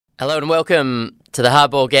Hello and welcome to the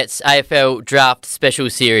Hardball Gets AFL Draft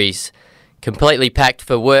Special Series. Completely packed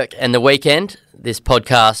for work and the weekend, this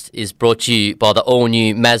podcast is brought to you by the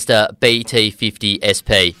all-new Mazda BT50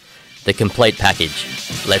 SP, the complete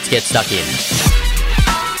package. Let's get stuck in.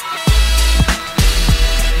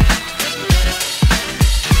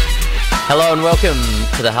 Hello and welcome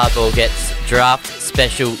to the Hardball Gets Draft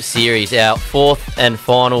Special Series, our fourth and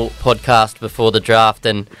final podcast before the draft,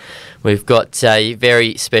 and we've got a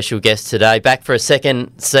very special guest today, back for a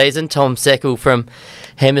second season, Tom Seccull from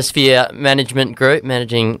Hemisphere Management Group,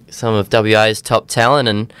 managing some of WA's top talent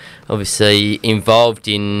and obviously involved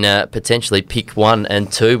in potentially pick 1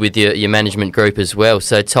 and 2 with your management group as well.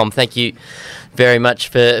 So, Tom, thank you very much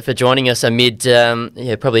for joining us amid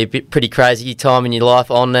probably a pretty crazy time in your life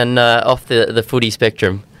on and off the footy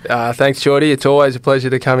spectrum. Thanks, Geordie. It's always a pleasure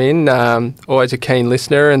to come in. Always a keen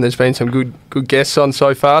listener, and there's been some good guests on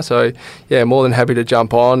so far. So, yeah, more than happy to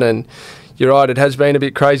jump on. And you're right, it has been a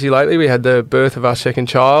bit crazy lately. We had the birth of our second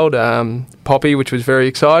child, Poppy, which was very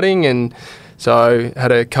exciting. And so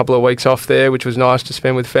had a couple of weeks off there, which was nice to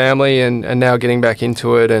spend with family. And now getting back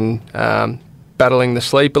into it and battling the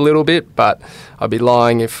sleep a little bit. But I'd be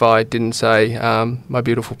lying if I didn't say my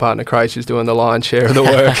beautiful partner, Grace, is doing the lion's share of the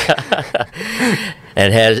work.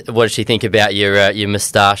 And what does she think about your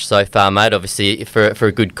moustache so far, mate? Obviously, for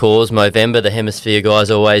a good cause, Movember, the Hemisphere guys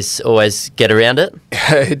always get around it.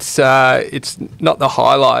 It's not the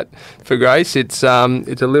highlight for Grace. It's a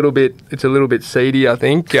little bit seedy, I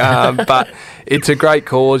think. But it's a great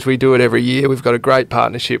cause. We do it every year. We've got a great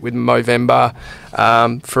partnership with Movember.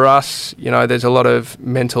 For us, there's a lot of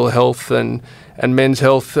mental health and men's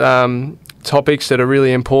health topics that are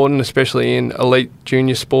really important, especially in elite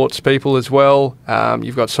junior sports people as well.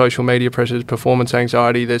 You've got social media pressures, performance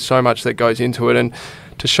anxiety. There's so much that goes into it, and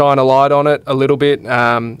to shine a light on it a little bit,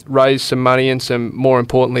 raise some money and more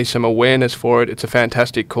importantly, some awareness for it. It's a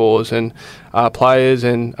fantastic cause, and our players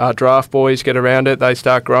and our draft boys get around it. They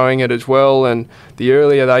start growing it as well, and the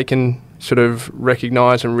earlier they can sort of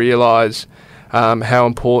recognise and realise how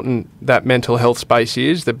important that mental health space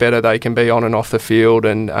is, the better they can be on and off the field,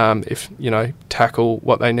 and tackle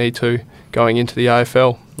what they need to going into the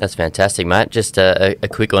AFL. That's fantastic, mate. Just a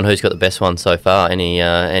quick one. Who's got the best one so far?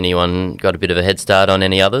 Anyone got a bit of a head start on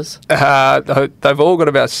any others? They've all got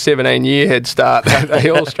about 17-year head start. They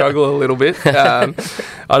all struggle a little bit. I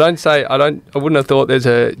wouldn't have thought there's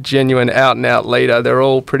a genuine out-and-out leader. They're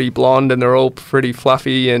all pretty blonde and they're all pretty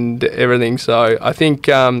fluffy and everything. So I think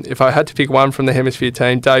if I had to pick one from the Hemisphere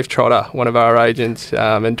team, Dave Trotter, one of our agents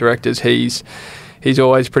and directors, he's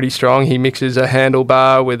always pretty strong. He mixes a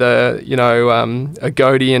handlebar with a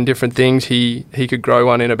goatee and different things. He could grow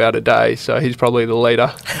one in about a day, so he's probably the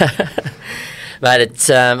leader. Mate, it's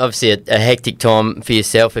obviously a hectic time for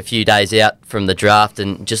yourself, a few days out from the draft,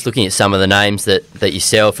 and just looking at some of the names that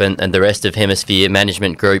yourself and the rest of Hemisphere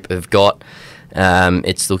Management Group have got,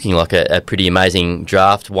 it's looking like a pretty amazing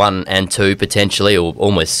draft, 1 and 2 potentially, or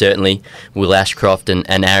almost certainly. Will Ashcroft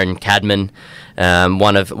and Aaron Cadman.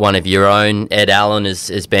 One of your own, Ed Allen,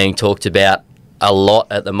 is being talked about a lot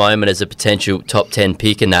at the moment as a potential top 10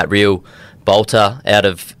 pick, and that real bolter out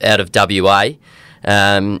of WA.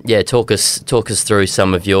 Talk us through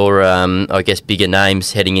some of your bigger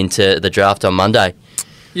names heading into the draft on Monday.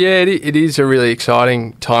 Yeah, it is a really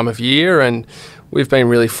exciting time of year, and we've been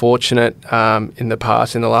really fortunate in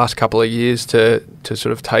the last couple of years to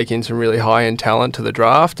sort of take in some really high-end talent to the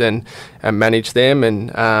draft and manage them.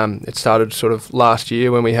 And it started sort of last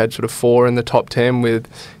year when we had sort of 4 in the top 10 with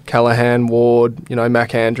Callaghan, Ward,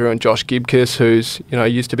 Mac Andrew and Josh Gibcus, who's,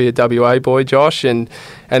 used to be a WA boy, Josh. And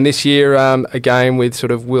this year, again, with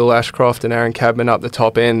sort of Will Ashcroft and Aaron Cadman up the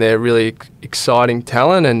top end, they're really exciting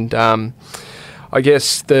talent. And I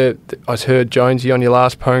guess I heard Jonesy on your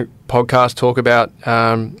last podcast talk about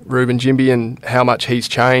Ruben Jimby and how much he's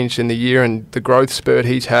changed in the year and the growth spurt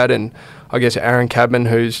he's had, and I guess Aaron Cadman,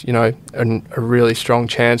 who's a really strong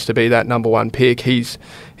chance to be that number 1 pick, he's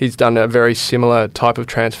done a very similar type of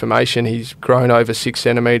transformation. He's grown over 6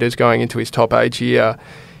 centimetres going into his top age year.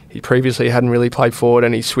 He previously hadn't really played forward,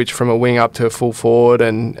 and he switched from a wing up to a full forward,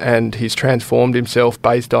 and he's transformed himself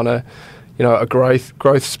based on a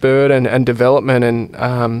growth spurt and development. And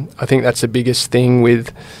I think that's the biggest thing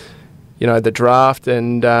with the draft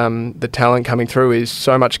and the talent coming through, is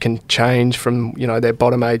so much can change from their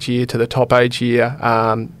bottom age year to the top age year,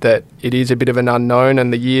 that it is a bit of an unknown,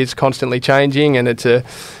 and the year's constantly changing, and it's a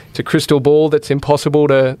crystal ball that's impossible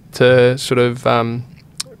to sort of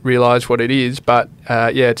realise what it is. But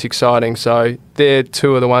it's exciting. So they're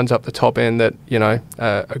 2 of the ones up the top end that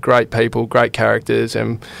are great people, great characters,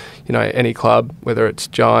 and any club, whether it's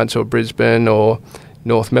Giants or Brisbane or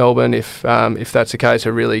North Melbourne, if that's the case,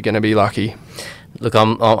 are really going to be lucky. Look,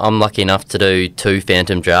 I'm lucky enough to do 2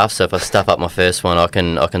 phantom drafts, so if I stuff up my first one, I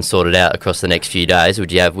can sort it out across the next few days.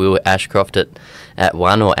 Would you have Will Ashcroft at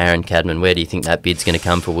 1 or Aaron Cadman? Where do you think that bid's going to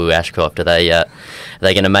come for Will Ashcroft? Are they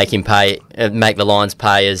going to make him make the Lions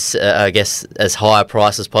pay as high a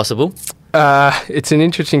price as possible? It's an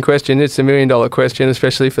interesting question. It's $1 million question,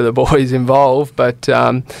 especially for the boys involved. But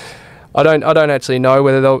I don't actually know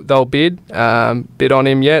whether they'll bid on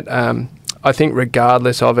him yet. I think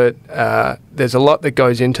regardless of it, there's a lot that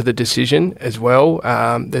goes into the decision as well.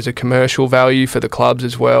 There's a commercial value for the clubs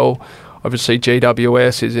as well. Obviously,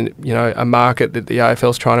 GWS is a market that the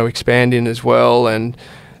AFL's trying to expand in as well, and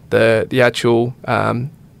the actual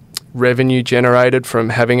revenue generated from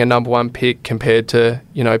having a number 1 pick compared to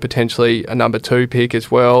potentially a number 2 pick as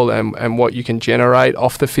well, and what you can generate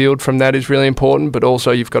off the field from that is really important. But also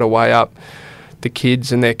you've got to weigh up the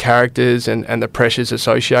kids and their characters and the pressures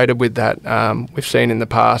associated with that. We've seen in the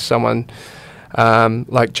past someone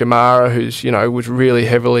like Jamara, who's was really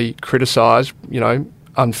heavily criticised,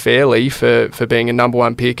 unfairly for being a number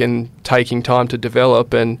 1 pick and taking time to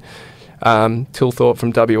develop. And Tilthorpe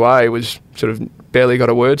from WA was sort of barely got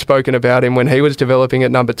a word spoken about him when he was developing at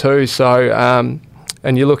number 2. So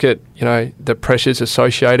and you look at the pressures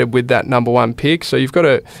associated with that number 1 pick. So you've got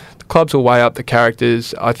to. Clubs will weigh up the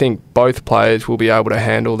characters. I think both players will be able to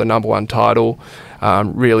handle the number 1 title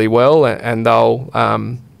really well, and they'll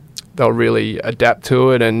really adapt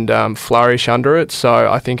to it and flourish under it. So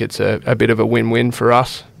I think it's a bit of a win-win for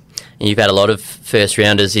us. And you've had a lot of first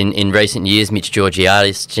rounders in recent years: Mitch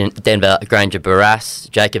Georgiadis, Denver Granger Barras,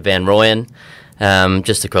 Jacob Van Rooyen,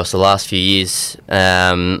 just across the last few years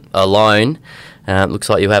alone. Looks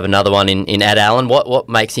like you'll have another one in Ad Allen. What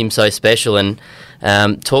makes him so special? And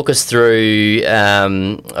talk us through,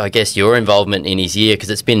 your involvement in his year,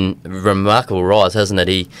 because it's been a remarkable rise, hasn't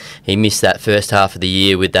it? He missed that first half of the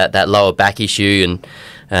year with that lower back issue, and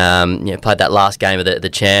played that last game of the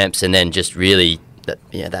champs, and then just really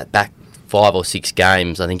that back 5 or 6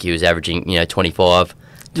 games. I think he was averaging 26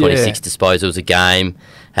 disposals a game.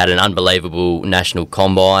 Had an unbelievable national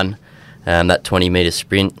combine. That 20-metre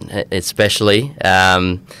sprint especially.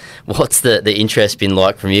 What's the interest been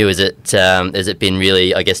like from you? Has it been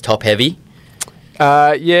really, top-heavy?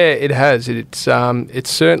 It has. It's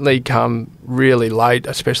certainly come really late,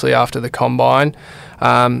 especially after the combine.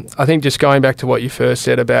 I think just going back to what you first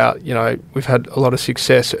said about, we've had a lot of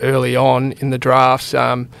success early on in the drafts,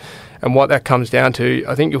 and what that comes down to,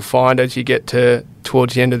 I think you'll find as you get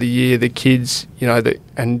towards the end of the year, the kids,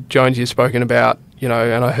 and Jonesy has spoken about, and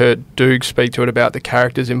I heard Doog speak to it about the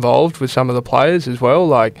characters involved with some of the players as well.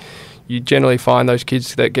 Like, you generally find those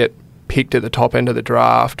kids that get picked at the top end of the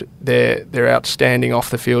draft, they're outstanding off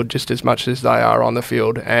the field just as much as they are on the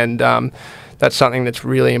field, and that's something that's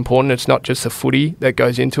really important. It's not just the footy that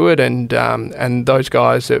goes into it, and those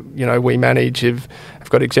guys that we manage have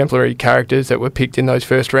got exemplary characters that were picked in those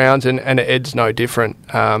first rounds, and Ed's no different.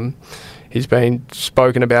 He's been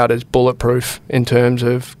spoken about as bulletproof in terms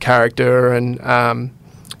of character and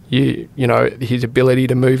his ability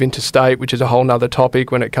to move into state, which is a whole nother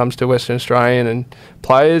topic when it comes to Western Australian and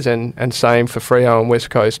players, and same for Freo and West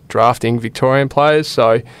Coast drafting Victorian players.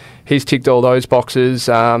 So he's ticked all those boxes,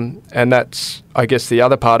 and that's, I guess, the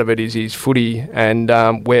other part of it is his footy and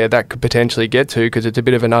where that could potentially get to, because it's a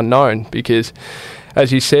bit of an unknown. Because,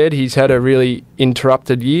 as you said, he's had a really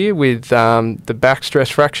interrupted year with the back stress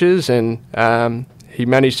fractures, and he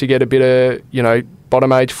managed to get a bit of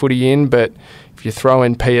bottom age footy in, but if you throw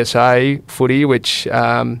in PSA footy, which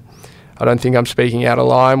I don't think I'm speaking out of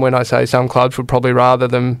line when I say some clubs would probably rather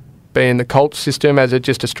them be in the Colts system as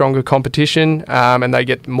just a stronger competition, and they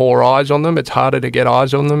get more eyes on them. It's harder to get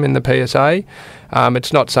eyes on them in the PSA.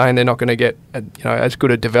 It's not saying they're not going to get as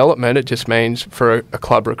good a development. It just means for a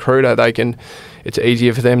club recruiter, it's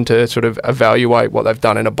easier for them to sort of evaluate what they've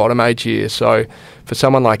done in a bottom age year. So for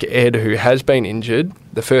someone like Ed, who has been injured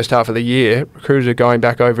the first half of the year, recruiters are going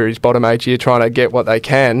back over his bottom age year trying to get what they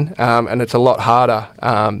can, and it's a lot harder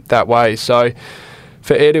that way. So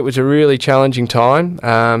for Ed, it was a really challenging time.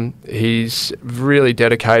 He's really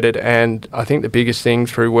dedicated, and I think the biggest thing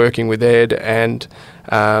through working with Ed and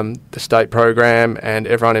the state program and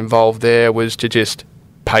everyone involved there was to just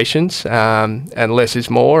patience, and less is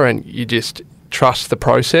more, and you just trust the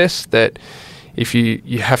process that if you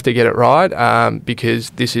have to get it right, because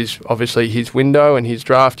this is obviously his window and his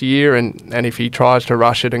draft year, and if he tries to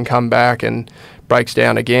rush it and come back and breaks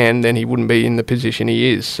down again, then he wouldn't be in the position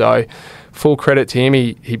he is. So full credit to him.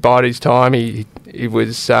 He bided his time.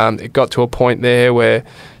 It got to a point there where,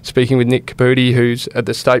 speaking with Nick Caputi, who's at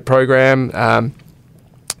the state program,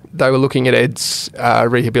 they were looking at Ed's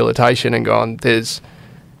rehabilitation and gone, there's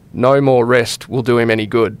no more rest will do him any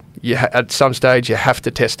good. At some stage, you have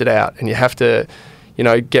to test it out, and you have to,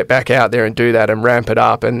 get back out there and do that and ramp it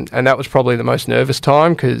up. And that was probably the most nervous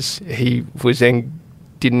time, because he was then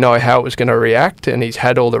didn't know how it was going to react, and he's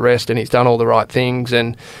had all the rest and he's done all the right things,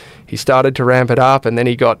 and he started to ramp it up, and then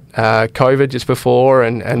he got COVID just before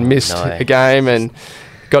and missed a game and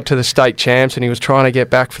got to the state champs, and he was trying to get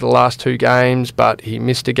back for the last 2 games, but he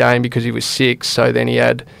missed a game because he was sick. So then he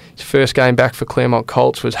had his first game back for Claremont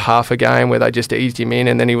Colts was half a game where they just eased him in,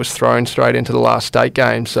 and then he was thrown straight into the last state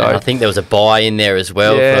game. So and I think there was a bye in there as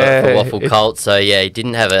well for Waffle Colts. So yeah, he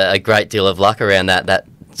didn't have a great deal of luck around that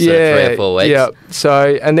sort of 3 or 4 weeks. Yeah.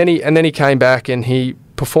 So and then he came back and he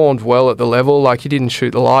performed well at the level. Like, he didn't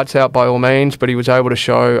shoot the lights out by all means, but he was able to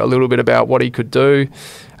show a little bit about what he could do.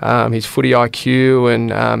 His footy IQ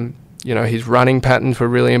and his running patterns were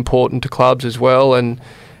really important to clubs as well. And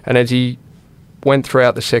as he went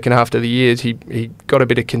throughout the second half of the years, he got a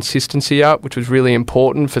bit of consistency up, which was really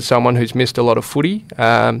important for someone who's missed a lot of footy.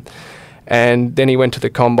 And then he went to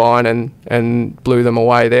the combine and blew them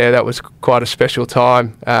away there. That was quite a special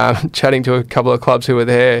time. Chatting to a couple of clubs who were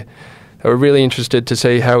there, they were really interested to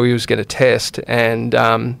see how he was going to test. And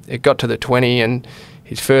it got to the 20, and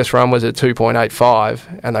his first run was at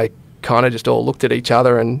 2.85, and they kind of just all looked at each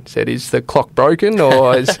other and said, is the clock broken,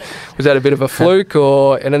 or was that a bit of a fluke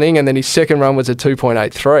or anything? And then his second run was at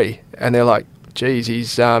 2.83, and they're like, geez,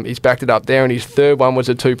 he's backed it up there, and his third one was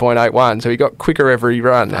at 2.81, so he got quicker every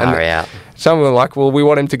run. Some were like, well, we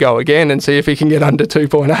want him to go again and see if he can get under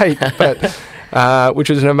 2.8, but which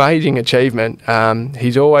was an amazing achievement.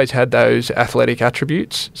 He's always had those athletic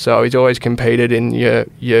attributes, so he's always competed in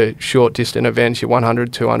your short distance events, your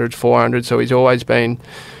 100, 200, 400, so he's always been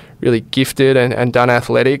really gifted and done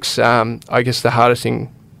athletics. I guess the hardest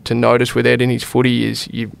thing to notice with Ed in his footy is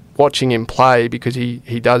you watching him play, because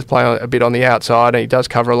he does play a bit on the outside and he does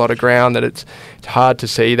cover a lot of ground, that it's hard to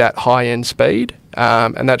see that high-end speed.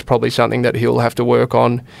 And that's probably something that he'll have to work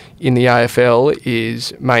on in the AFL,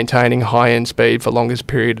 is maintaining high-end speed for longest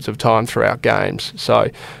periods of time throughout games.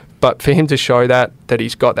 But for him to show that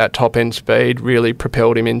he's got that top-end speed really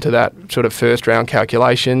propelled him into that sort of first-round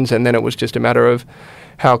calculations, and then it was just a matter of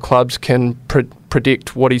how clubs can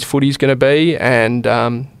predict what his footy's going to be and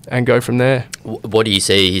go from there. What do you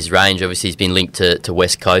see his range? Obviously, he's been linked to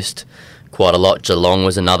West Coast quite a lot. Geelong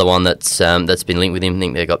was another one that's been linked with him. I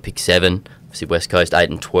think they got pick 7. Obviously, West Coast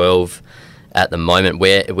 8 and 12 at the moment.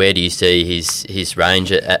 Where do you see his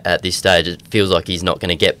range at this stage? It feels like he's not going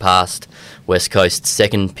to get past West Coast's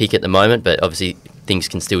second pick at the moment, but obviously things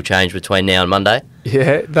can still change between now and Monday.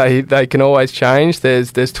 Yeah, they can always change.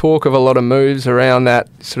 There's talk of a lot of moves around that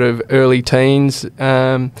sort of early teens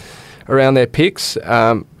around their picks.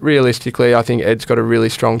 Realistically, I think Ed's got a really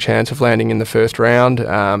strong chance of landing in the first round.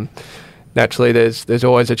 Naturally, there's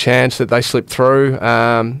always a chance that they slip through.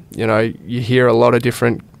 You hear a lot of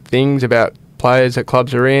different things about players that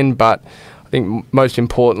clubs are in, but I think most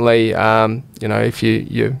importantly, if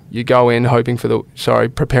you go in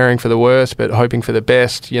preparing for the worst but hoping for the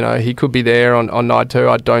best, he could be there on night 2.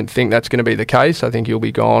 I don't think that's going to be the case. I think he'll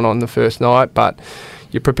be gone on the first night, but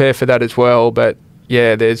you prepare for that as well. But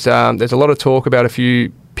yeah, there's a lot of talk about a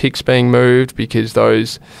few picks being moved, because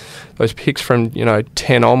those picks from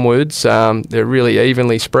 10 onwards, they're really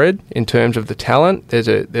evenly spread in terms of the talent.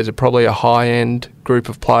 There's probably a high end group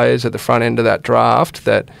of players at the front end of that draft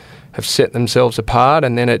that have set themselves apart,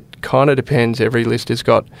 and then it kind of depends. Every list has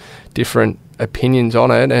got different opinions on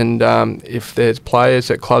it, and if there's players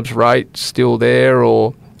that clubs rate still there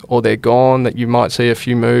or they're gone, that you might see a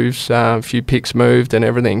few moves, a few picks moved and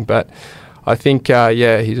everything. But I think,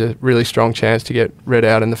 he's a really strong chance to get read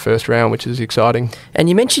out in the first round, which is exciting. And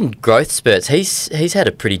you mentioned growth spurts. He's had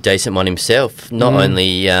a pretty decent one himself. Not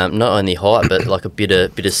only height, but like a bit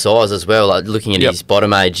of size as well. Like looking at his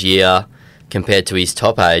bottom age year compared to his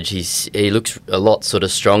top age, he looks a lot sort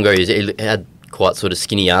of stronger. He had quite sort of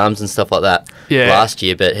skinny arms and stuff like that last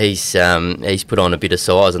year, but he's put on a bit of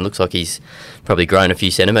size and looks like he's probably grown a few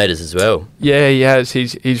centimetres as well. Yeah, he has.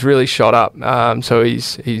 He's really shot up. So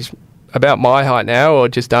he's about my height now, or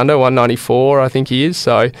just under 194, I think he is.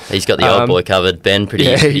 So he's got the old boy covered, Ben,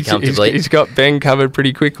 pretty comfortably. He's got Ben covered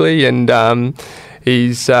pretty quickly, and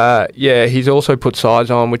he's also put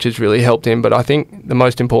size on, which has really helped him. But I think the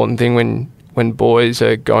most important thing when boys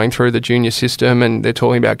are going through the junior system and they're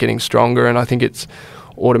talking about getting stronger, and I think it's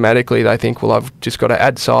automatically they think, well, I've just got to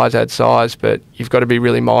add size, but you've got to be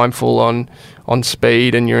really mindful on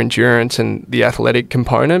speed and your endurance and the athletic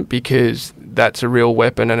component, because that's a real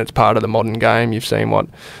weapon, and it's part of the modern game. You've seen what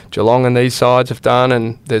Geelong and these sides have done,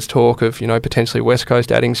 and there's talk of potentially West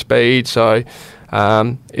Coast adding speed. So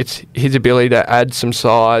it's his ability to add some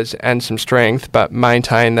size and some strength, but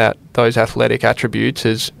maintain those athletic attributes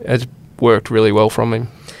has worked really well from him.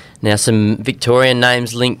 Now, some Victorian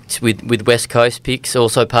names linked with West Coast picks,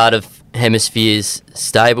 also part of Hemisphere's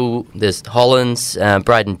stable. There's Hollands,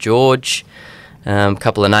 Braden George, a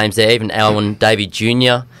couple of names there, even Alwyn Davey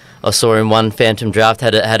Jr. I saw in one Phantom draft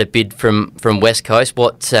had a bid from West Coast.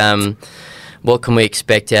 What can we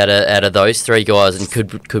expect out of those three guys, and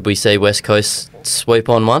could we see West Coast sweep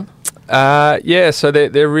on one? So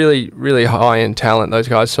they're really, really high in talent, those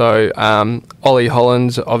guys. So Ollie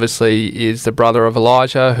Hollands obviously is the brother of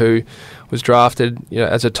Elijah, who was drafted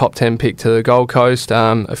as a top 10 pick to the Gold Coast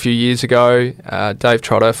a few years ago. Dave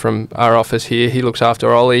Trotter from our office here, he looks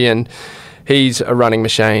after Ollie, and he's a running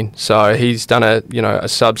machine. So he's done a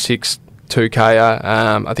sub 6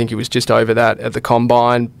 2K. I think he was just over that at the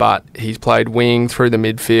Combine, but he's played wing through the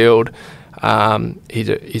midfield.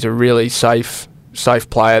 He's a really safe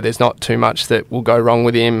player. There's not too much that will go wrong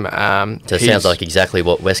with him. So it sounds like exactly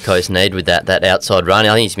what West Coast need with that outside run.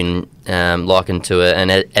 I think he's been likened to an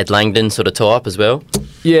Ed Langdon sort of type as well.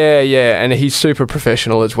 Yeah, and he's super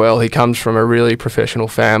professional as well. He comes from a really professional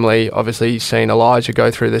family. Obviously, he's seen Elijah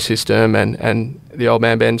go through the system, and the old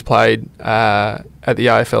man Ben's played at the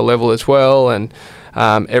AFL level as well, and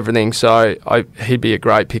everything. So he'd be a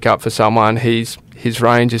great pickup for someone. His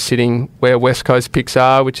range is sitting where West Coast picks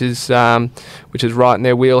are, which is right in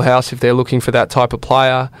their wheelhouse if they're looking for that type of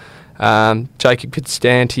player. Jacob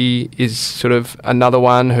Constanti is sort of another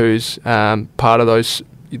one who's part of those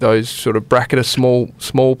sort of bracket of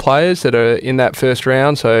small players that are in that first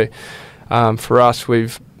round. So for us,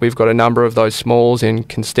 we've got a number of those smalls in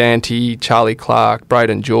Constanti, Charlie Clark,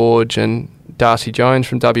 Braden George, and Darcy Jones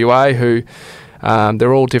from WA, who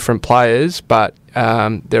they're all different players, but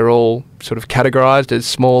they're all sort of categorised as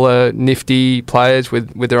smaller, nifty players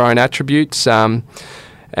with their own attributes.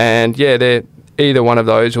 Either one of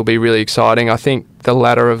those will be really exciting. I think the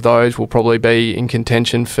latter of those will probably be in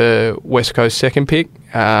contention for West Coast second pick.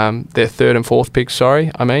 Their third and fourth picks,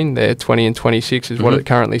 their 20 and 26 is what it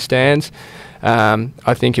currently stands.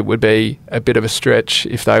 I think it would be a bit of a stretch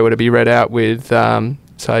if they were to be read out with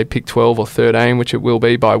say pick 12 or 13, which it will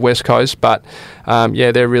be by West Coast. But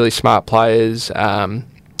they're really smart players.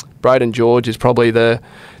 Braden George is probably the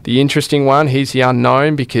interesting one. He's the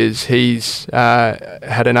unknown because he's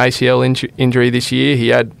had an ACL injury this year.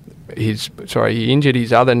 He injured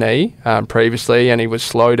his other knee previously, and he was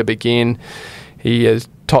slow to begin. He has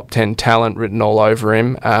top 10 talent written all over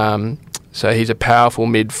him. So he's a powerful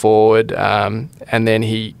mid-forward, and then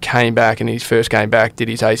he came back, and his first game back did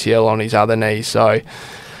his ACL on his other knee. So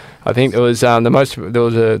I think there was the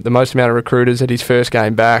most amount of recruiters at his first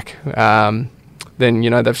game back. Then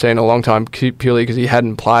they've seen a long time purely because he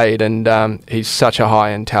hadn't played, and he's such a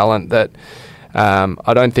high-end talent that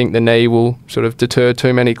I don't think the knee will sort of deter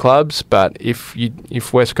too many clubs. But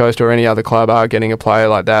if West Coast or any other club are getting a player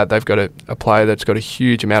like that, they've got a player that's got a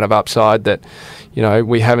huge amount of upside that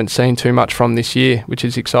we haven't seen too much from this year, which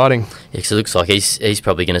is exciting. Yeah, so it looks like he's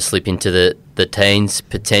probably going to slip into the teens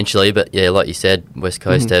potentially, but yeah, like you said, West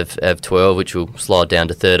Coast have 12, which will slide down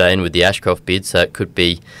to 13 with the Ashcroft bid, so it could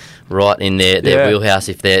be right in their wheelhouse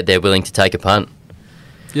if they're willing to take a punt.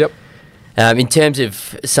 Yep. In terms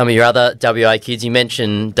of some of your other WA kids, you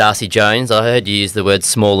mentioned Darcy Jones. I heard you use the word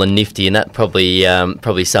small and nifty, and that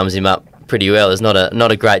probably sums him up pretty well. There's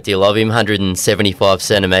not a great deal of him, 175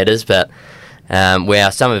 centimetres, but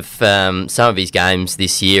some of his games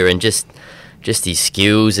this year, and just his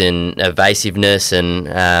skills and evasiveness, and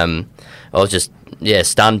I was just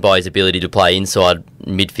stunned by his ability to play inside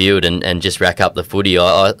midfield and just rack up the footy.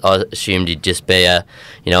 I assumed he'd just be a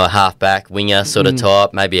half-back winger sort of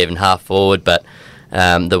type, maybe even half-forward, but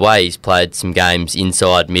the way he's played some games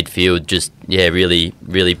inside midfield just really,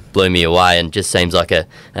 really blew me away, and just seems like an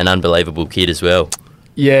unbelievable kid as well.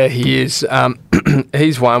 Yeah, he is.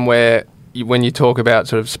 He's one where when you talk about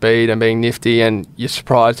sort of speed and being nifty and you're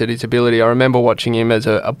surprised at his ability, I remember watching him as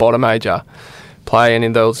a bottom major playing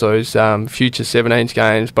in those future 17s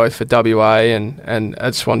games, both for WA and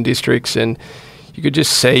at Swan Districts, and you could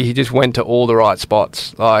just see he just went to all the right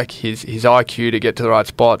spots, like his IQ to get to the right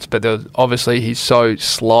spots, but obviously he's so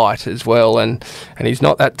slight as well, and he's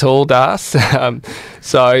not that tall, Das.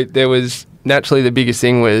 So there was, naturally the biggest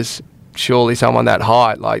thing was surely someone that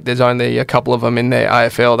height. Like, there's only a couple of them in their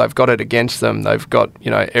AFL. They've got it against them. They've got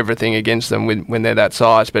everything against them when they're that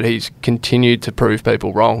size, but he's continued to prove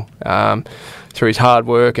people wrong. through his hard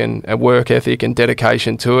work and work ethic and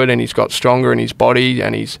dedication to it, and he's got stronger in his body,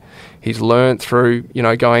 and he's learnt through,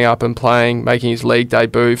 going up and playing, making his league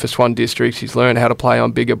debut for Swan Districts. He's learned how to play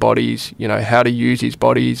on bigger bodies, how to use his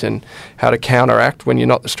bodies and how to counteract when you're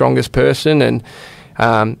not the strongest person. And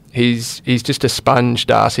he's just a sponge,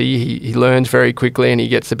 Darcy. He learns very quickly and he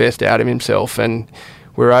gets the best out of himself. And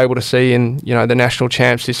we're able to see in the national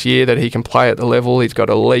champs this year that he can play at the level. He's got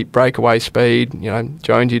elite breakaway speed.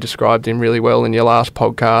 Jones, you described him really well in your last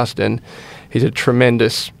podcast, and he's a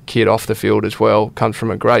tremendous kid off the field as well. Comes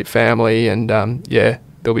from a great family, and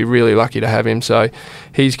they'll be really lucky to have him. So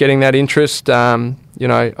he's getting that interest. I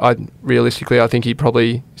think he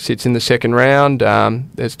probably sits in the second round.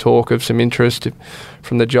 There's talk of some interest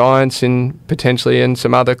from the Giants in potentially in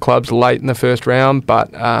some other clubs late in the first round,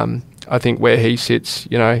 but I think where he sits,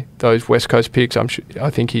 those West Coast picks, I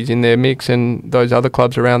think he's in their mix, and those other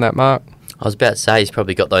clubs around that mark. I was about to say he's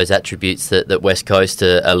probably got those attributes that West Coast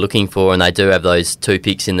are looking for, and they do have those 2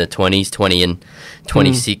 picks in the 20s, 20 and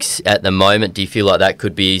 26 at the moment. Do you feel like that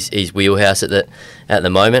could be his wheelhouse at the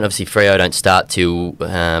moment? Obviously, Freo don't start till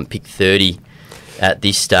pick 30 at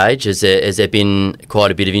this stage. Has there been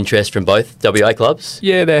quite a bit of interest from both WA clubs?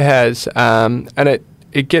 Yeah, there has, and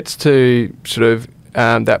it gets to sort of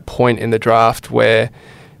that point in the draft where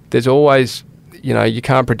there's always, you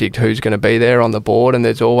can't predict who's going to be there on the board, and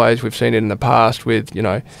there's always, we've seen it in the past with,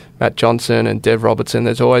 Matt Johnson and Dev Robertson,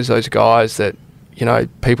 there's always those guys that,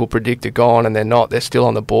 people predict are gone and they're not, they're still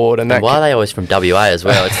on the board. And why are they always from WA as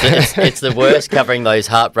well? It's the worst covering those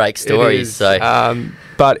heartbreak stories. So,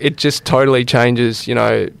 but it just totally changes,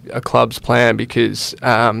 a club's plan, because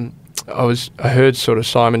I heard sort of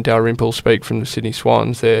Simon Dalrymple speak from the Sydney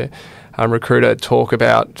Swans there, recruiter, talk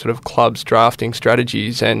about sort of clubs drafting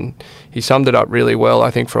strategies, and he summed it up really well,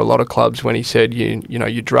 I think, for a lot of clubs when he said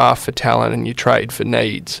you draft for talent and you trade for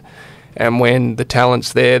needs. And when the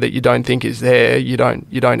talent's there that you don't think is there, you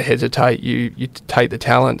don't hesitate, you take the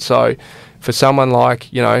talent. So for someone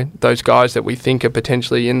like, those guys that we think are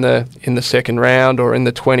potentially in the second round or in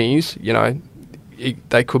the 20s,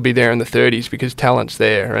 they could be there in the 30s because talent's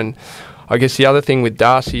there. And I guess the other thing with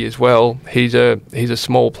Darcy as well, he's a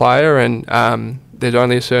small player, and there's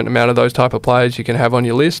only a certain amount of those type of players you can have on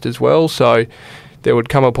your list as well. So there would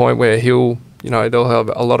come a point where they'll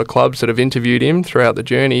have a lot of clubs that have interviewed him throughout the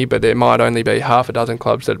journey, but there might only be half a dozen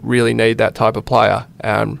clubs that really need that type of player.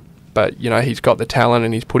 But he's got the talent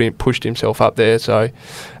and he's pushed himself up there. So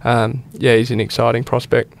he's an exciting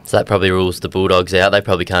prospect. So that probably rules the Bulldogs out. They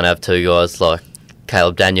probably can't have two guys like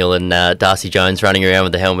Caleb Daniel and Darcy Jones running around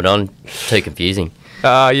with the helmet on. Too confusing.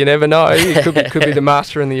 You never know. It could be the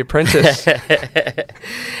master and the apprentice.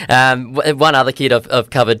 One other kid I've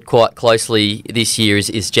covered quite closely this year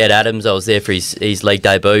is Jed Adams. I was there for his league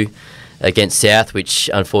debut against South, which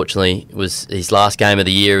unfortunately was his last game of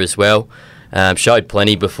the year as well. Showed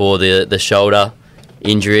plenty before the shoulder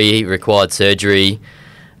injury, required surgery.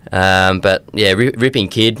 But yeah, ripping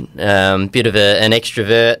kid, bit of an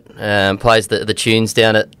extrovert, plays the tunes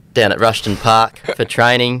down at Rushton Park for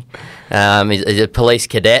training. He's a police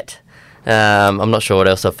cadet. I'm not sure what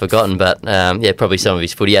else I've forgotten, but probably some of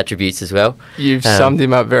his footy attributes as well. You've summed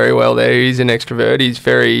him up very well there. He's an extrovert. He's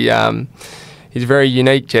very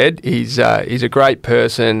unique, Jed. He's a great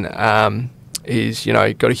person. He's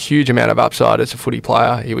got a huge amount of upside as a footy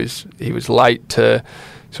player. He was late to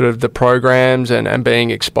sort of the programs and being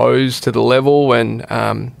exposed to the level,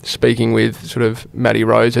 and speaking with sort of Matty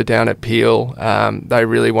Rosa down at Peel, they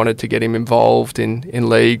really wanted to get him involved in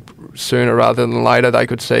league sooner rather than later. They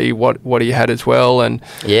could see what he had as well. And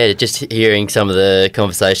yeah, just hearing some of the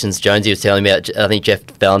conversations Jonesy was telling me about, I think Jeff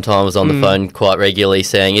Valentine was on the phone quite regularly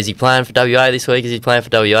saying, is he playing for WA this week? Is he playing for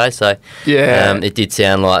WA? So yeah, it did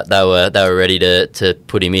sound like they were ready to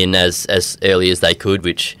put him in as early as they could,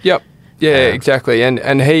 which... Yep. Yeah, exactly,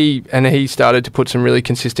 and he started to put some really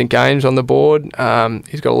consistent games on the board.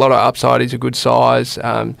 He's got a lot of upside. He's a good size.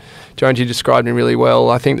 Jones, you described him really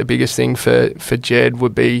well. I think the biggest thing for Jed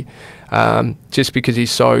would be just because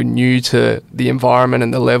he's so new to the environment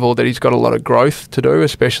and the level, that he's got a lot of growth to do,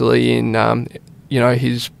 especially in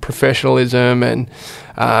his professionalism and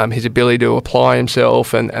his ability to apply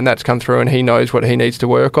himself, and that's come through, and he knows what he needs to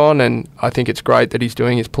work on. And I think it's great that he's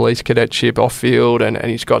doing his police cadetship off field, and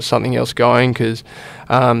he's got something else going, because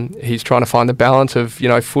he's trying to find the balance of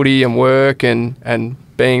footy and work and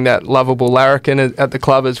being that lovable larrikin at the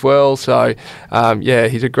club as well. So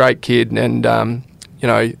he's a great kid, and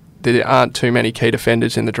there aren't too many key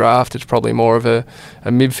defenders in the draft. It's probably more of a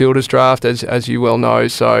midfielders draft, as you well know.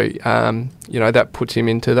 So that puts him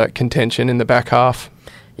into that contention in the back half.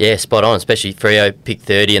 Yeah, spot on. Especially Freo picked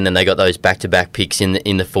 30, and then they got those back-to-back picks in the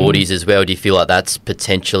 40s as well. Do you feel like that's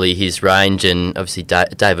potentially his range? And obviously,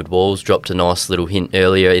 David Walls dropped a nice little hint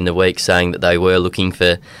earlier in the week saying that they were looking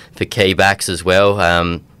for key backs as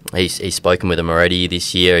well. He's spoken with them already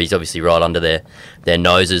this year. He's obviously right under their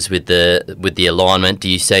noses with the alignment. Do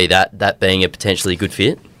you see that being a potentially good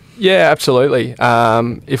fit? Yeah, absolutely.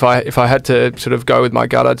 If I had to sort of go with my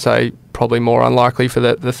gut, I'd say probably more unlikely for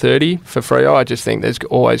the 30 for Freo. I just think there's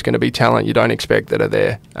always going to be talent you don't expect that are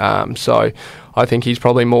there. So I think he's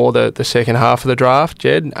probably more the second half of the draft,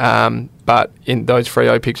 Jed. But in those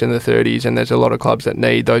Freo picks in the 30s, and there's a lot of clubs that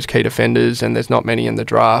need those key defenders, and there's not many in the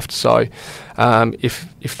draft. So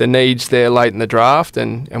if the need's there late in the draft,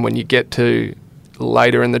 and when you get to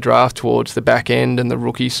later in the draft towards the back end and the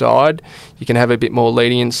rookie side, you can have a bit more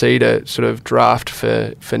leniency to sort of draft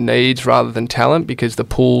for needs rather than talent, because the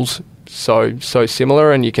pool's so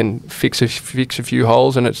similar, and you can fix a few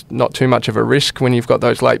holes, and it's not too much of a risk when you've got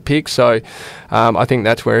those late picks. So I think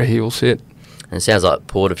that's where he will sit. And it sounds like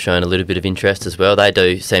Port have shown a little bit of interest as well. They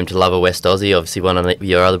do seem to love a West Aussie. Obviously, one of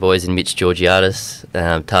your other boys in Mitch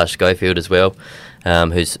Georgiadis, Taj Schofield as well,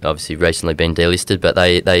 who's obviously recently been delisted, but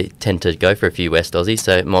they tend to go for a few West Aussies,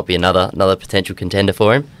 so it might be another potential contender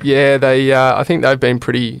for him. Yeah, they. I think they've been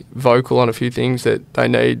pretty vocal on a few things that they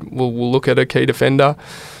need. We'll look at a key defender.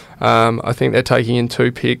 I think they're taking in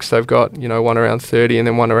 2 picks. They've got one around 30 and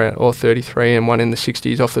then one around 33 and one in the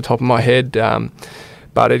 60s off the top of my head.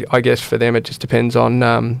 But I guess for them it just depends on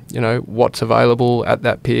what's available at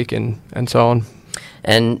that pick and so on.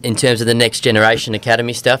 And in terms of the next generation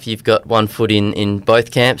academy stuff, you've got one foot in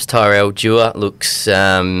both camps. Tyrell Dewar looks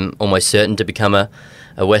almost certain to become a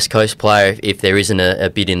West Coast player if there isn't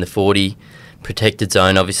a bid in the 40 protected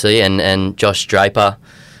zone, obviously. And Josh Draper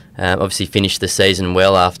obviously finished the season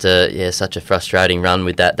well after such a frustrating run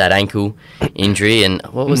with that ankle injury. And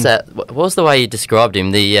what was that? What was the way you described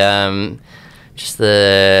him? It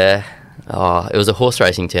was a horse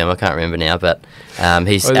racing term. I can't remember now, but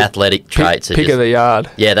his athletic traits are pick of the yard.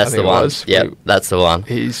 Yeah, that's the one. Yeah, that's the one.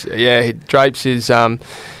 Drapes is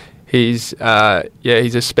he's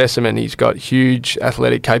a specimen. He's got huge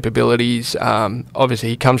athletic capabilities. Obviously,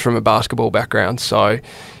 he comes from a basketball background, so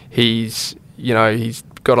he's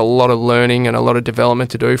got a lot of learning and a lot of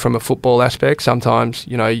development to do from a football aspect. Sometimes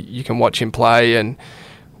you can watch him play, and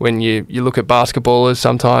when you look at basketballers,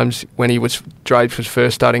 sometimes when Drapes was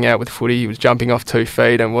first starting out with footy, he was jumping off 2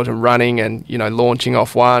 feet and wasn't running and launching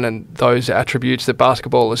off one, and those attributes that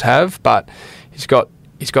basketballers have. But he's got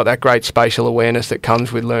that great spatial awareness that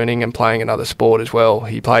comes with learning and playing another sport as well.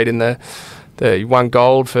 He played in he won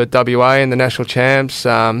gold for WA in the national champs.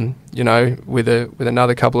 With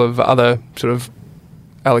another couple of other sort of.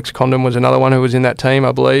 Alex Condon was another one who was in that team,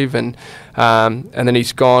 I believe, and then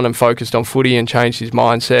he's gone and focused on footy and changed his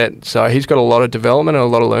mindset. So he's got a lot of development and a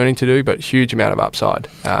lot of learning to do, but huge amount of upside.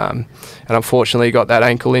 And unfortunately, he got that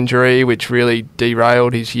ankle injury, which really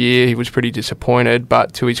derailed his year. He was pretty disappointed,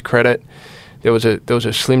 but to his credit, there was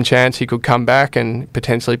a slim chance he could come back and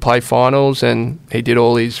potentially play finals, and he did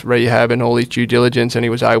all his rehab and all his due diligence, and he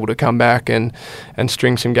was able to come back and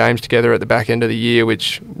string some games together at the back end of the year,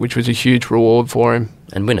 which was a huge reward for him.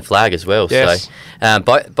 And win a flag as well. Yes. So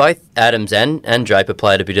both Adams and Draper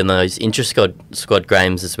played a bit in those intra-squad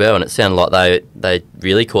games as well, and it sounded like they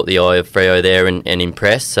really caught the eye of Freo there and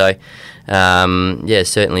impressed. So,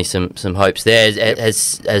 certainly some hopes there.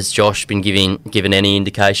 Has Josh been given any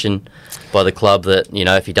indication by the club that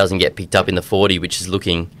if he doesn't get picked up in the 40, which is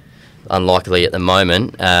looking unlikely at the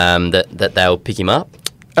moment, that they'll pick him up?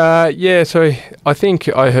 So I think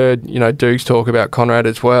I heard, Dukes talk about Conrad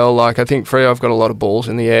as well. Like, I think Freo have got a lot of balls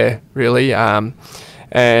in the air, really. I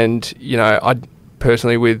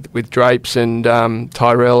personally, with Drapes and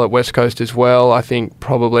Tyrell at West Coast as well, I think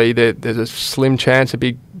probably there's a slim chance a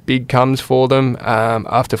big comes for them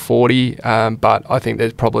after 40. But I think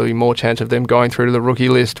there's probably more chance of them going through to the rookie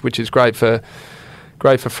list, which is great for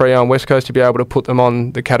Freo and West Coast to be able to put them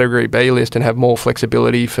on the Category B list and have more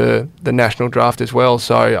flexibility for the national draft as well.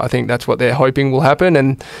 So I think that's what they're hoping will happen,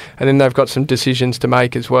 and then they've got some decisions to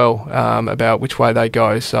make as well about which way they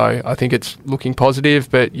go. So I think it's looking positive,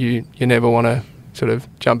 but you never want to sort of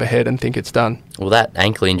jump ahead and think it's done. Well, that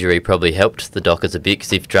ankle injury probably helped the Dockers a bit,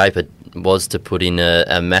 because if Draper was to put in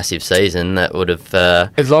a massive season, that would have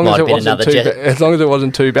as long as it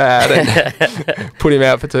wasn't too bad and put him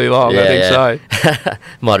out for too long. I think so.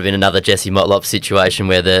 Might have been another Jesse Motlop situation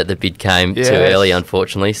where the bid came too early,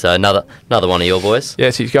 unfortunately. So another one of your boys.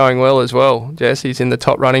 Yes, he's going well as well. Jess, he's in the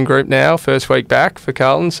top running group now, first week back for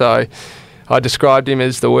Carlton. So I described him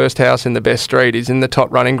as the worst house in the best street. He's in the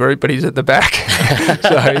top running group, but he's at the back.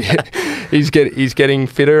 So he's getting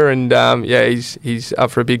fitter, and he's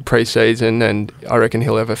up for a big pre-season, and I reckon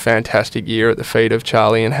he'll have a fantastic year at the feet of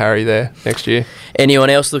Charlie and Harry there next year. Anyone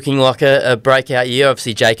else looking like a breakout year?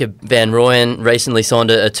 Obviously, Jacob Van Rooyen recently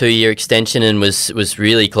signed a 2-year extension and was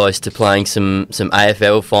really close to playing some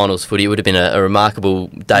AFL finals footy. It would have been a remarkable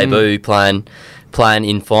debut playing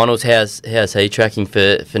in finals. How's he tracking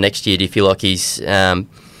for next year? Do you feel like he's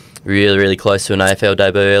really, really close to an AFL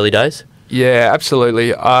debut early days? Yeah,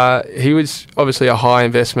 absolutely. He was obviously a high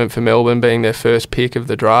investment for Melbourne, being their first pick of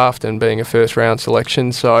the draft and being a first-round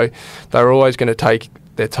selection, so they were always going to take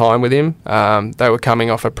their time with him. They were coming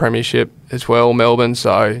off a premiership as well, Melbourne,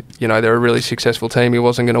 so they're a really successful team. He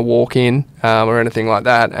wasn't going to walk in or anything like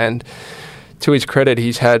that, and to his credit,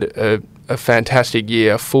 he's had a fantastic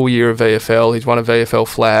year, a full year of VFL. He's won a VFL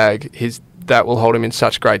flag. That will hold him in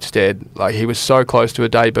such great stead. Like, he was so close to a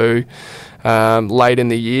debut late in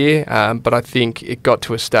the year, but I think it got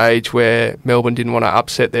to a stage where Melbourne didn't want to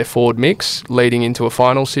upset their forward mix leading into a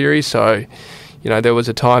final series. So, there was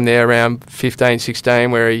a time there around 15,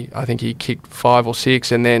 16 where I think he kicked 5 or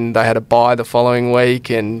 6, and then they had a bye the following week,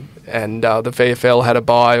 and the VFL had a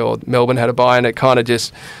bye, or Melbourne had a bye, and it kind of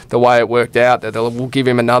just, the way it worked out, that we'll give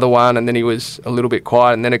him another one, and then he was a little bit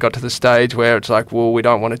quiet, and then it got to the stage where it's like, well, we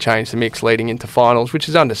don't want to change the mix leading into finals, which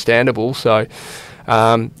is understandable. So,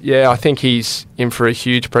 I think he's in for a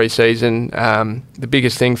huge pre-season. The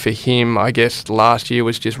biggest thing for him, I guess, last year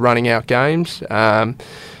was just running out games,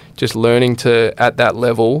 just learning to, at that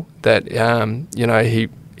level, that,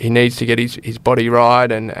 he needs to get his body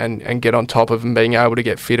right and get on top of and being able to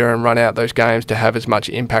get fitter and run out those games to have as much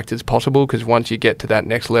impact as possible, because once you get to that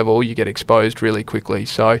next level, you get exposed really quickly.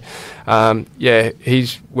 So,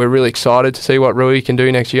 we're really excited to see what Rui can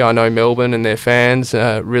do next year. I know Melbourne and their fans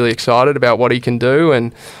are really excited about what he can do,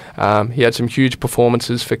 and he had some huge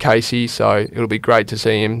performances for Casey, so it'll be great to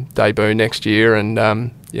see him debut next year and,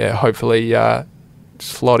 hopefully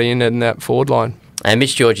slot in that forward line. And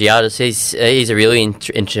Mitch Georgiadis, he's a really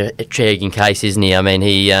intriguing case, isn't he? I mean,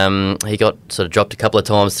 he got sort of dropped a couple of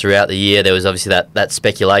times throughout the year. There was obviously that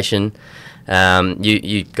speculation.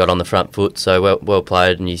 You got on the front foot, so well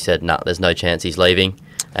played, and you said, no, there's no chance he's leaving.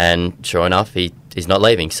 And sure enough, he's not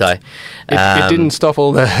leaving. So it didn't stop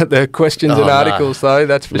all the questions and articles, though,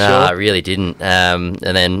 that's for sure. No, it really didn't. And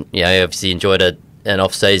then, obviously enjoyed an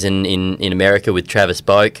off-season in America with Travis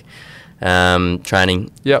Boak,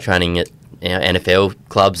 training at NFL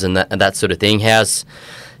clubs and that sort of thing. How's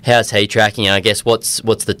he tracking? And I guess what's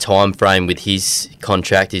the time frame with his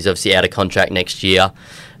contract? He's obviously out of contract next year.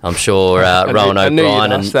 I'm sure Rowan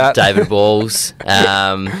O'Brien and David Walls.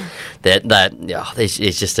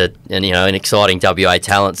 He's just an exciting WA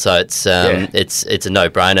talent. So it's a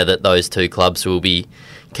no-brainer that those two clubs will be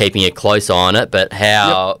keeping a close eye on it. But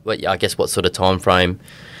I guess what sort of time frame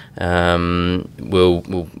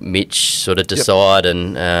will Mitch sort of decide,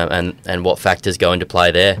 and what factors go into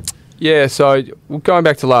play there? Yeah, so going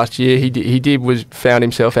back to last year, he found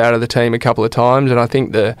himself out of the team a couple of times, and I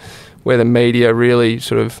think where the media really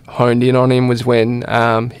sort of honed in on him was when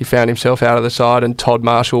he found himself out of the side and Todd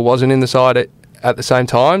Marshall wasn't in the side at the same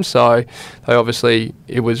time. So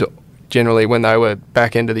it was generally when they were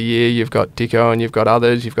back end of the year, you've got Dicko and you've got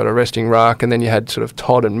others, you've got a resting ruck, and then you had sort of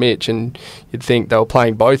Todd and Mitch, and you'd think they were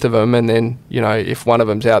playing both of them, and then, if one of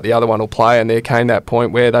them's out, the other one will play, and there came that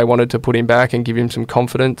point where they wanted to put him back and give him some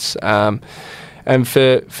confidence. And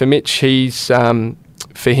for Mitch,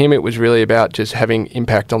 for him, it was really about just having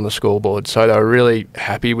impact on the scoreboard. So they were really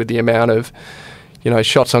happy with the amount of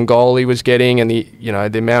shots on goal he was getting, and the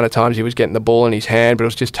amount of times he was getting the ball in his hand, but it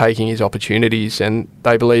was just taking his opportunities. And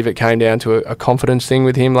they believe it came down to a confidence thing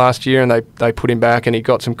with him last year, and they put him back, and he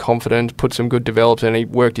got some confidence, put some good develops, and he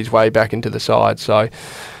worked his way back into the side. So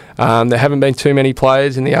there haven't been too many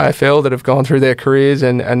players in the AFL that have gone through their careers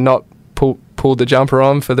and not pulled the jumper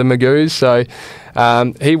on for the Magoos. So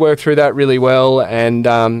he worked through that really well, and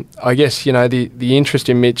I guess the interest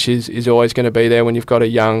in Mitch is always going to be there when you've got a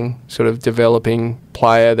young sort of developing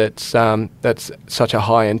player that's such a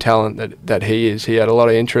high-end talent that he is. He had a lot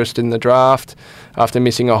of interest in the draft after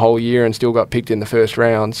missing a whole year and still got picked in the first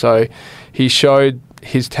round. So he showed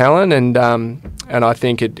his talent, and I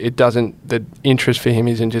think the interest for him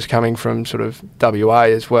isn't just coming from sort of WA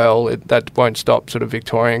as well. That won't stop sort of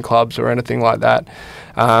Victorian clubs or anything like that.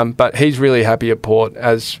 But he's really happy at Port,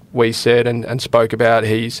 as we said and spoke about.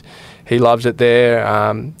 He loves it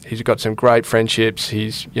there. He's got some great friendships.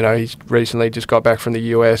 He's recently just got back from the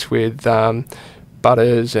US with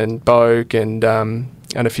Butters and Boak and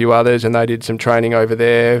a few others, and they did some training over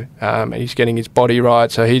there. And he's getting his body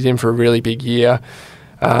right, so he's in for a really big year.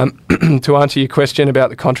 To answer your question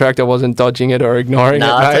about the contract, I wasn't dodging it or ignoring it,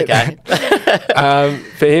 mate. That's okay.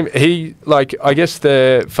 For him, I guess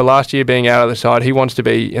for last year being out of the side, he wants to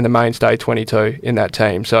be in the mainstay 22 in that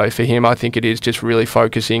team. So for him, I think it is just really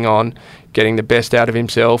focusing on getting the best out of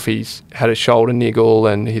himself. He's had a shoulder niggle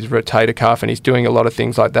and his rotator cuff, and he's doing a lot of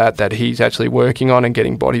things like that he's actually working on and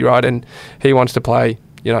getting body right. And he wants to play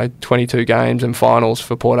 22 games and finals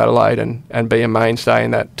for Port Adelaide and be a mainstay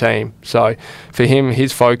in that team. So for him,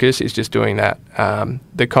 his focus is just doing that.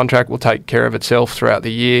 The contract will take care of itself throughout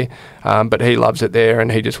the year, but he loves it there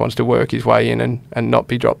and he just wants to work his way in and not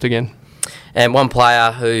be dropped again. And one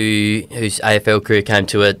player whose AFL career came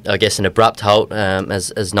to an abrupt halt,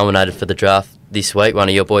 as nominated for the draft this week, one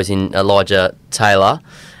of your boys in Elijah Taylor.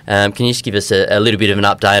 Can you just give us a little bit of an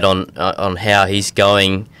update on how he's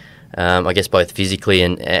going, both physically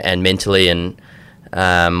and mentally, and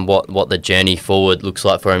what the journey forward looks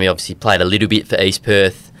like for him? He obviously played a little bit for East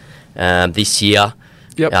Perth this year,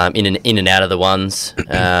 yep. In and out of the ones.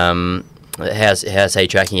 How's he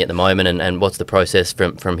tracking at the moment, and what's the process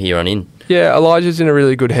from here on in? Yeah, Elijah's in a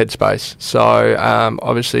really good headspace. So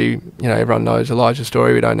obviously, everyone knows Elijah's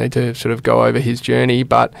story. We don't need to sort of go over his journey,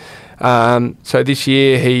 but so this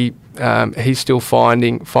year he's still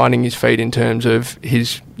finding his feet in terms of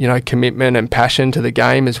his commitment and passion to the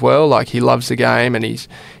game as well. Like, he loves the game, and he's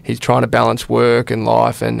trying to balance work and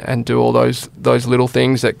life and do all those little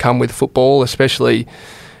things that come with football, especially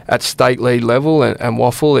at state league level and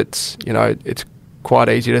WAFL. It's quite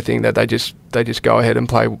easy to think that they just go ahead and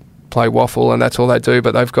play WAFL and that's all they do,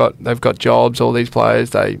 but they've got jobs. All these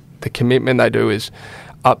players, the commitment they do is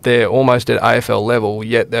up there almost at AFL level,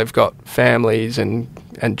 yet they've got families and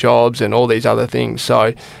jobs and all these other things.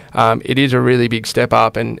 So it is a really big step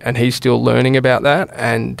up, and he's still learning about that,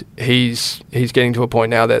 and he's getting to a point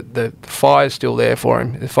now that the fire's still there for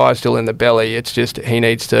him. The fire's still in the belly. It's just he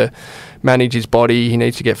needs to manage his body, he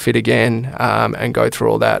needs to get fit again and go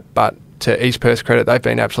through all that. But to East Perth's credit, they've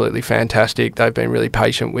been absolutely fantastic. They've been really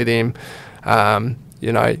patient with him.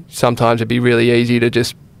 Sometimes it'd be really easy to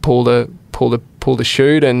just pull the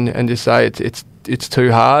chute and just say it's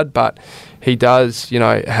too hard, but he does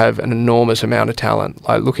have an enormous amount of talent.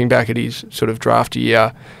 Like, looking back at his sort of draft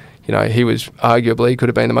year, he was arguably could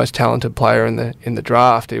have been the most talented player in the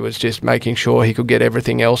draft. It was just making sure he could get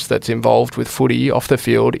everything else that's involved with footy off the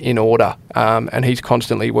field in order, and he's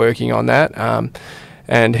constantly working on that.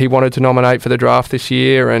 And he wanted to nominate for the draft this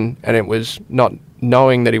year, and it was not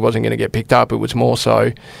knowing that he wasn't going to get picked up. It was more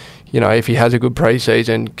so, if he has a good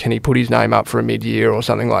pre-season, can he put his name up for a mid-year or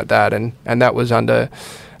something like that? And that was under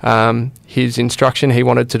his instruction. He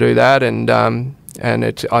wanted to do that, and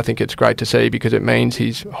I think it's great to see, because it means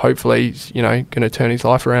he's hopefully going to turn his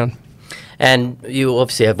life around. And you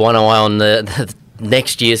obviously have one eye on the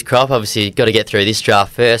next year's crop. Obviously, you've got to get through this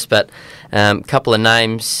draft first, but a couple of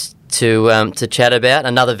names to chat about.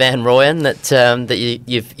 Another Van Rooyen that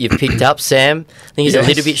you've picked up, Sam. I think he's a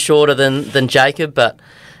little bit shorter than Jacob, but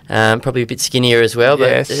probably a bit skinnier as well.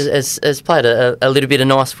 But has played a little bit of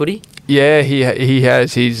nice footy. Yeah, he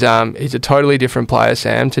has. He's a totally different player,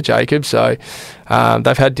 Sam, to Jacob. So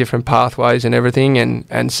they've had different pathways and everything.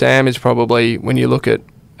 And Sam is probably, when you look at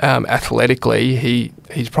athletically,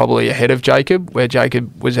 he's probably ahead of Jacob, where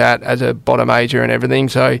Jacob was at as a bottom major and everything.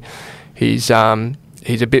 So he's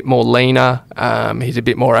a bit more leaner. He's a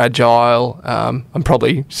bit more agile. I'm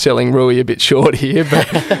probably selling Rui a bit short here, but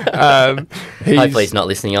hopefully he's not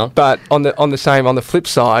listening on. But on the flip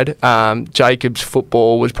side, Jacob's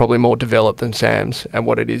football was probably more developed than Sam's and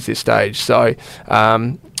what it is this stage. So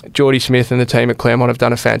Geordie Smith and the team at Claremont have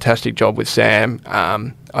done a fantastic job with Sam.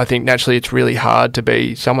 I think naturally it's really hard to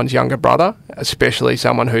be someone's younger brother, especially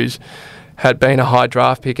someone who's had been a high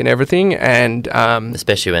draft pick and everything, and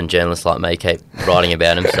especially when journalists like me keep writing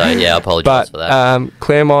about him. So yeah, I apologise for that.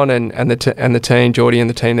 Claremont and the team, Geordie and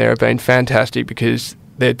the team there, have been fantastic, because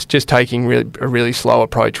they're just taking a really slow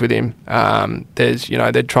approach with him.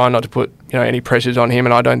 They're trying not to put any pressures on him,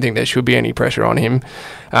 and I don't think there should be any pressure on him.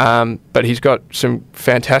 But he's got some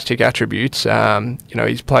fantastic attributes.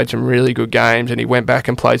 He's played some really good games, and he went back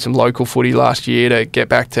and played some local footy last year to get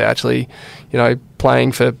back to actually,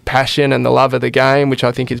 playing for passion and the love of the game, which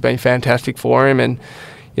I think has been fantastic for him. And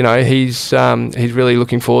he's really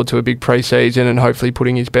looking forward to a big pre-season and hopefully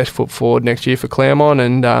putting his best foot forward next year for Claremont,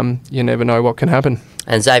 and you never know what can happen.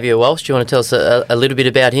 And Xavier Walsh, do you want to tell us a little bit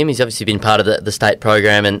about him? He's obviously been part of the state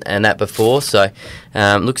program and that before, so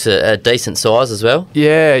looks a decent size as well.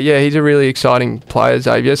 Yeah, he's a really exciting player,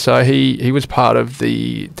 Xavier. So he was part of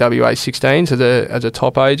the WA 16s as a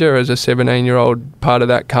top ager, as a 17-year-old part of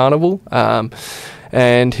that carnival.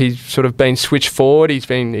 And he's sort of been switched forward. He's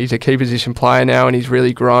a key position player now, and he's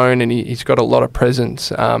really grown, and he's got a lot of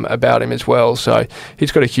presence about him as well. So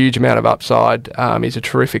he's got a huge amount of upside. He's a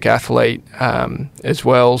terrific athlete as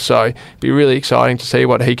well. So it'd be really exciting to see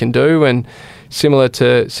what he can do. And similar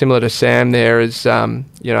to Sam, there is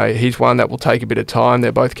he's one that will take a bit of time.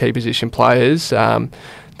 They're both key position players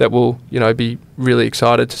that will be really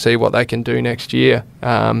excited to see what they can do next year.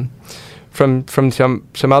 From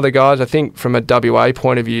some other guys, I think from a WA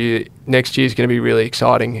point of view, next year is going to be really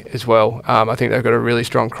exciting as well. I think they've got a really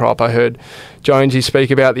strong crop. I heard Jonesy speak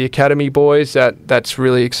about the academy boys. That's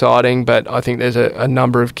really exciting, but I think there's a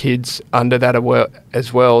number of kids under that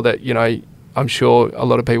as well that I'm sure a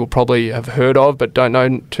lot of people probably have heard of but don't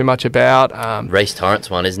know too much about. Reece Torrance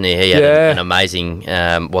one, isn't he? He had an amazing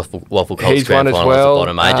Waffle Colts grand final as a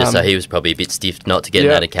bottom major, so he was probably a bit stiff not to get in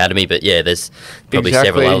that academy, but there's probably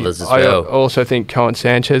several others as well. I also think Cohen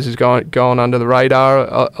Sanchez has gone under the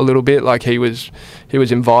radar a little bit. Like he was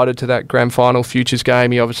invited to that grand final futures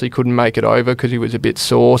game. He obviously couldn't make it over because he was a bit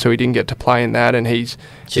sore, so he didn't get to play in that, and he's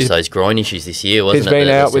just those groin issues this year, wasn't it? He's been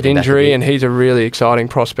out with injury, and he's a really exciting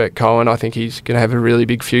prospect, Cohen. I think he's going to have a really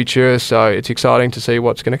big future, so it's exciting to see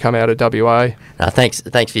what's going to come out of WA. Thanks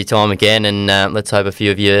for your time again, and let's hope a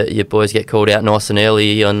few of your boys get called out nice and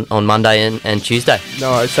early on Monday and Tuesday.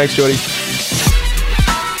 No worries. Thanks, Geordie.